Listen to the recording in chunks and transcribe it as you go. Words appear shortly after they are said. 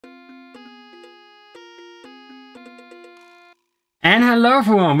And hello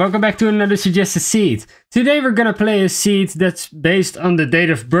everyone, welcome back to another suggested seed. Today we're gonna play a seed that's based on the date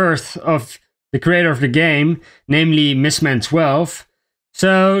of birth of the creator of the game, namely Missman12.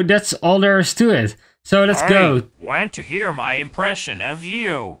 So that's all there is to it. So let's go. Want to hear my impression of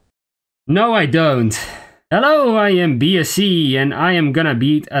you? No, I don't. Hello, I am BSC and I am gonna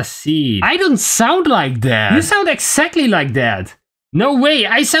beat a seed. I don't sound like that. You sound exactly like that. No way,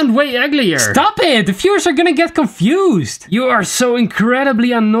 I sound way uglier. Stop it, the viewers are gonna get confused. You are so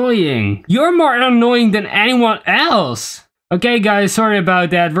incredibly annoying. You're more annoying than anyone else. Okay guys, sorry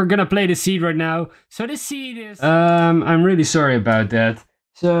about that. We're gonna play the seed right now. So the seed is... I'm really sorry about that.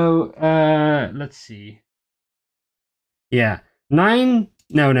 So, let's see. Yeah, 3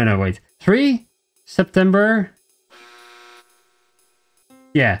 September.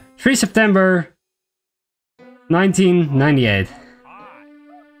 Yeah, 3 September 1998.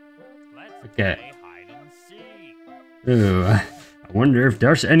 Okay. Ooh, I wonder if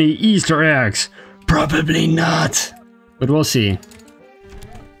there's any Easter eggs. Probably not. But we'll see.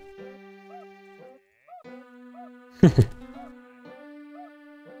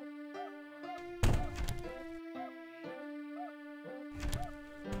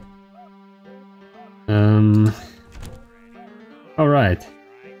 Alright.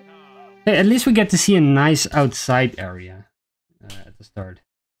 Hey, at least we get to see a nice outside area at the start.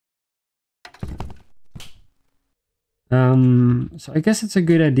 So I guess it's a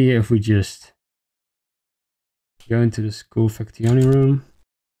good idea if we just go into the school factioni room.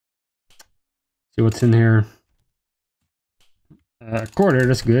 See what's in here. A quarter,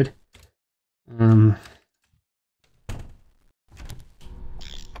 that's good.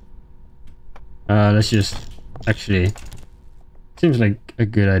 Let's just actually seems like a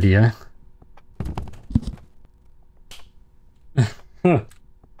good idea. Huh.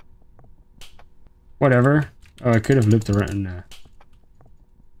 Whatever. Oh, I could have looped around. No.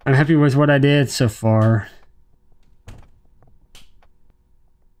 I'm happy with what I did so far.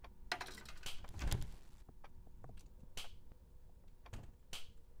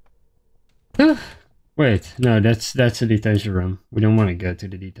 Wait, no, that's a detention room. We don't want to go to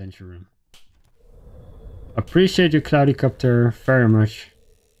the detention room. Appreciate your cloudy copter very much.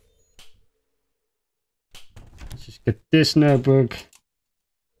 Let's just get this notebook.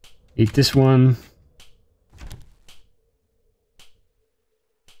 Eat this one.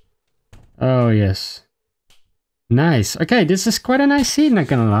 Oh, yes. Nice. Okay, this is quite a nice scene, not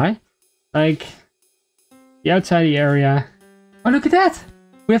gonna lie. Like, the outside area. Oh, look at that!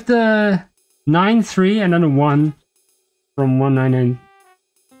 We have the 9-3 and then a 1 from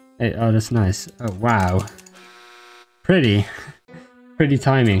 1998. Oh, that's nice. Oh, wow. Pretty. Pretty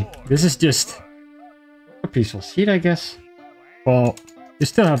timing. This is just a peaceful seat, I guess. Well, you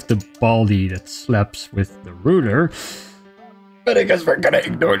still have the Baldi that slaps with the ruler. But I guess we're gonna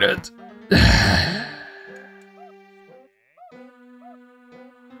ignore that.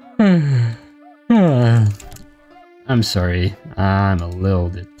 I'm sorry, I'm a little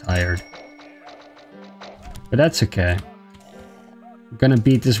bit tired. But that's okay. I'm gonna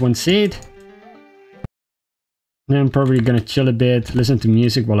beat this one seed. Then I'm probably gonna chill a bit, listen to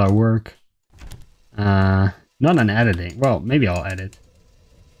music while I work. Not on editing. Well, maybe I'll edit.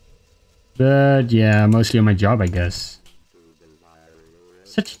 But yeah, mostly on my job, I guess.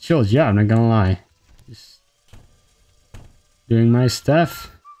 Such a chill job, I'm not gonna lie. Just doing my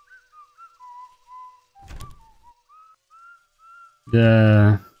stuff.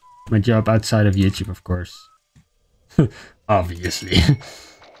 My job outside of YouTube, of course. Obviously.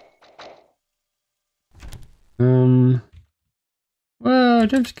 Well,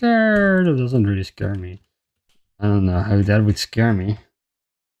 jump scare. That doesn't really scare me. I don't know how that would scare me.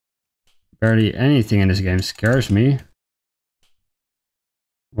 Barely anything in this game scares me.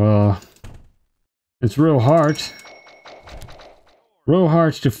 Well, it's real hard. Real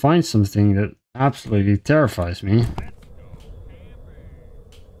hard to find something that absolutely terrifies me.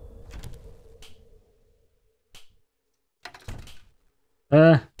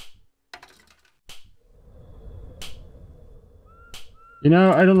 You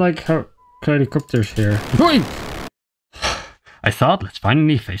know, I don't like how helicopters here. Wait! I thought, let's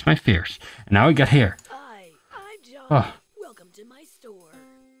finally face my fears. And now we got here. Hi, I'm John. Oh. Welcome to my store.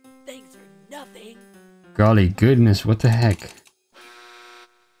 Thanks for nothing. Golly goodness, what the heck?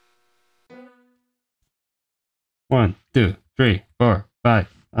 1, 2, 3, 4, 5.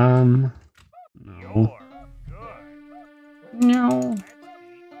 No. No.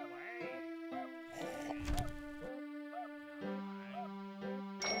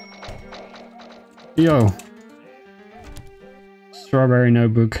 Yo. Strawberry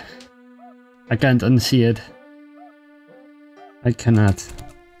notebook. I can't unsee it. I cannot.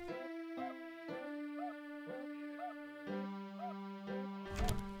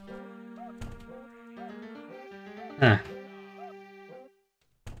 Ah.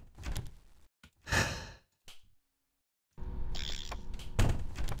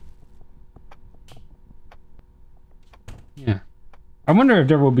 Yeah. I wonder if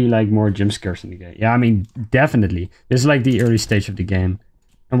there will be like more jump scares in the game. Yeah, I mean, definitely. This is like the early stage of the game.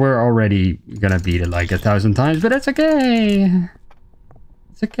 And we're already gonna beat it like 1,000 times, but that's okay.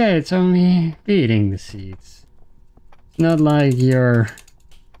 It's okay, it's only beating the seeds. It's not like you're...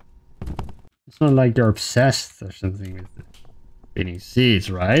 It's not like you're obsessed or something with beating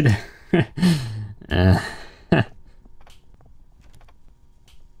seeds, right?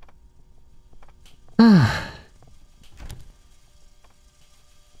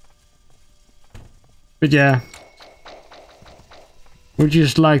 But yeah. Would you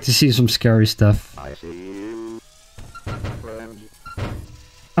just like to see some scary stuff? I see you, friend.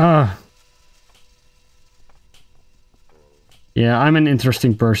 Ah. Yeah, I'm an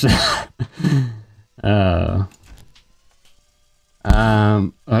interesting person. Oh.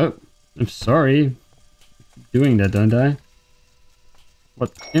 Oh, I'm sorry. Doing that, don't I?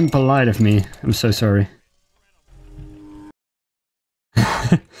 What impolite of me. I'm so sorry.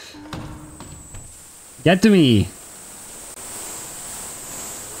 Get to me!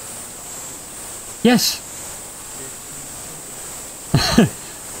 Yes!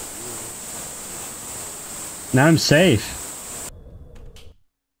 Now I'm safe.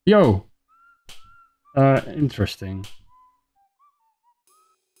 Yo! Interesting.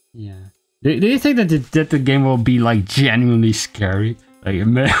 Yeah. Do you think that the game will be like genuinely scary? Like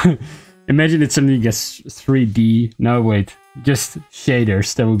imagine it suddenly gets 3D. No, wait. Just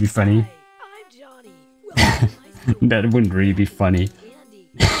shaders. That would be funny. Hi, I'm Johnny. Welcome to my store. That wouldn't really be funny. Candy.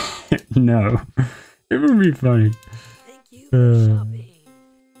 No. It would be funny. Thank you for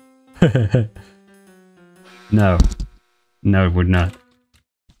shopping. No. No, it would not.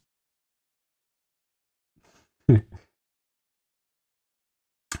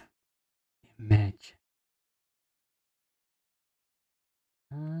 Imagine.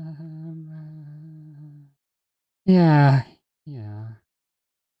 Yeah. Yeah.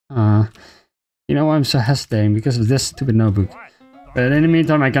 You know why I'm so hesitating? Because of this stupid notebook. But in the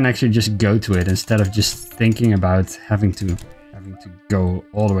meantime, I can actually just go to it instead of just thinking about having to go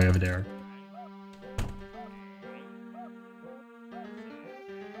all the way over there.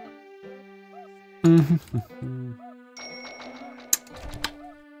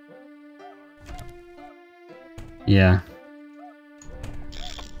 Yeah.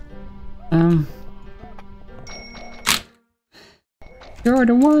 You're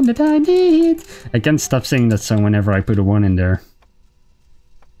the one that I need. I can't stop singing that song whenever I put a 1 in there.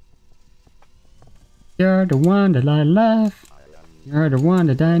 You're the one that I love. You're the one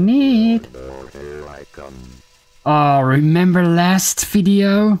that I need. Here I come. Oh, remember last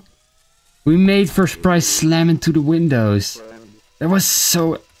video? We made first prize slam into the windows. That was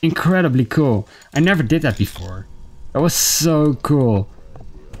so incredibly cool. I never did that before. That was so cool.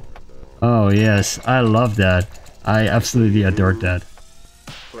 Oh yes, I love that. I absolutely adored that.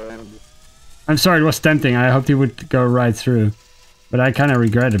 I'm sorry, it was tempting. I hoped he would go right through. But I kind of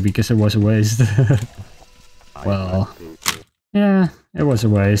regret it because it was a waste. Well, yeah, it was a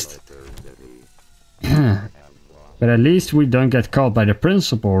waste. But at least we don't get caught by the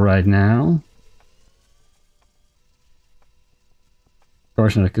principal right now. Of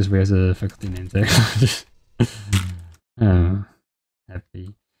course not, because we have the faculty name tag. Oh,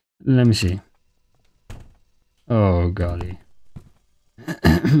 happy. Let me see. Oh, golly.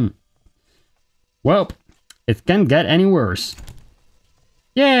 Well, it can't get any worse.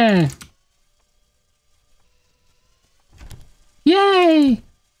 Yeah! Yay!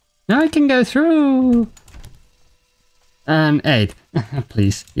 Now I can go through! And 8.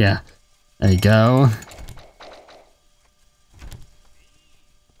 Please, yeah. There you go.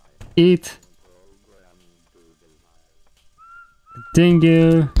 Eat.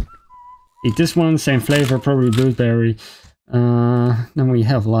 Continue. Eat this one, same flavor, probably blueberry. Then we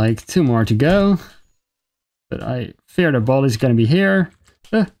have like 2 more to go. But I fear the ball is gonna be here.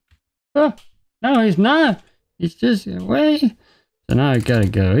 No, he's not. He's just away. So now I gotta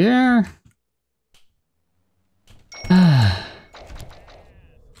go here.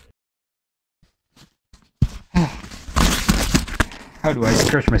 How do I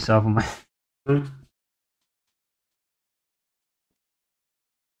scratch myself on my...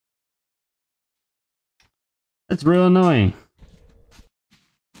 That's real annoying.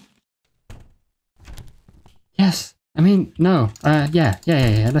 Yes. I mean, no. Yeah.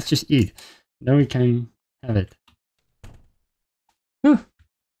 Let's just eat. Then we can have it.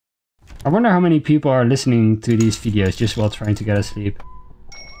 I wonder how many people are listening to these videos just while trying to get asleep.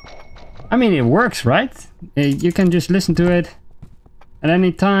 I mean, it works, right? You can just listen to it at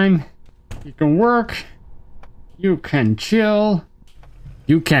any time. You can work. You can chill.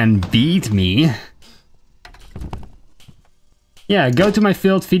 You can beat me. Yeah, go to my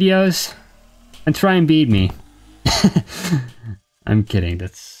failed videos and try and beat me. I'm kidding.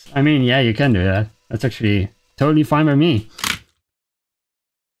 I mean, yeah, you can do that. That's actually totally fine by me.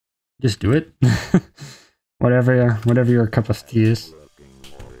 Just do it. whatever your cup of tea is.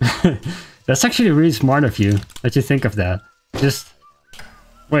 That's actually really smart of you that you think of that. Just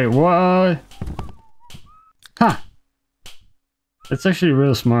wait, what? Huh. That's actually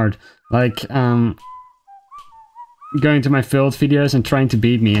real smart. Like, going to my failed videos and trying to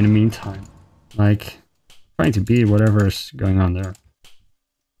beat me in the meantime. Like, trying to beat whatever's going on there.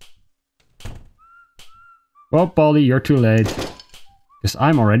 Well, Baldi, you're too late. Because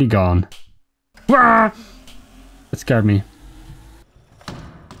I'm already gone. Wah! That scared me.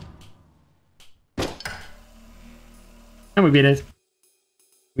 And we beat it.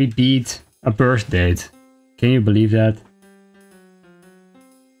 We beat a birth date. Can you believe that?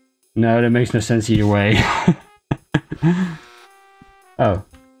 No, that makes no sense either way. Oh.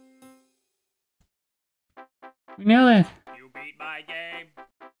 We nailed it. You beat my game.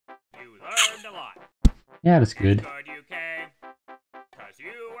 You learned a lot. Yeah, that's good. Good you came. 'Cause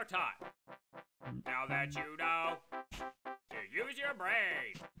you were taught. Now that you know to use your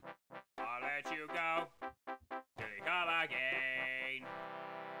brain, I'll let you go till you come again.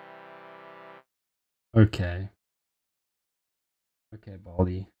 Okay. Okay,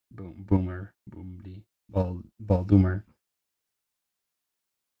 Baldi. Boomer. Boomly. Baldoomer.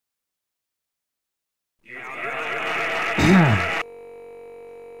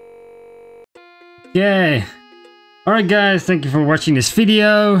 Yay! Alright guys, thank you for watching this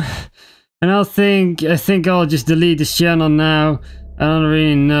video. And I think I'll just delete this channel now. I don't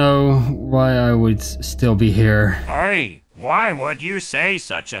really know why I would still be here. Hey, why would you say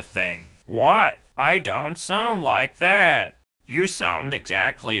such a thing? What? I don't sound like that. You sound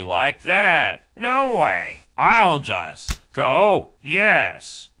exactly like that. No way. I'll just go.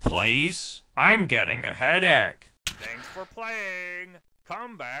 Yes, please. I'm getting a headache. Thanks for playing.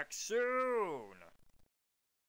 Come back soon.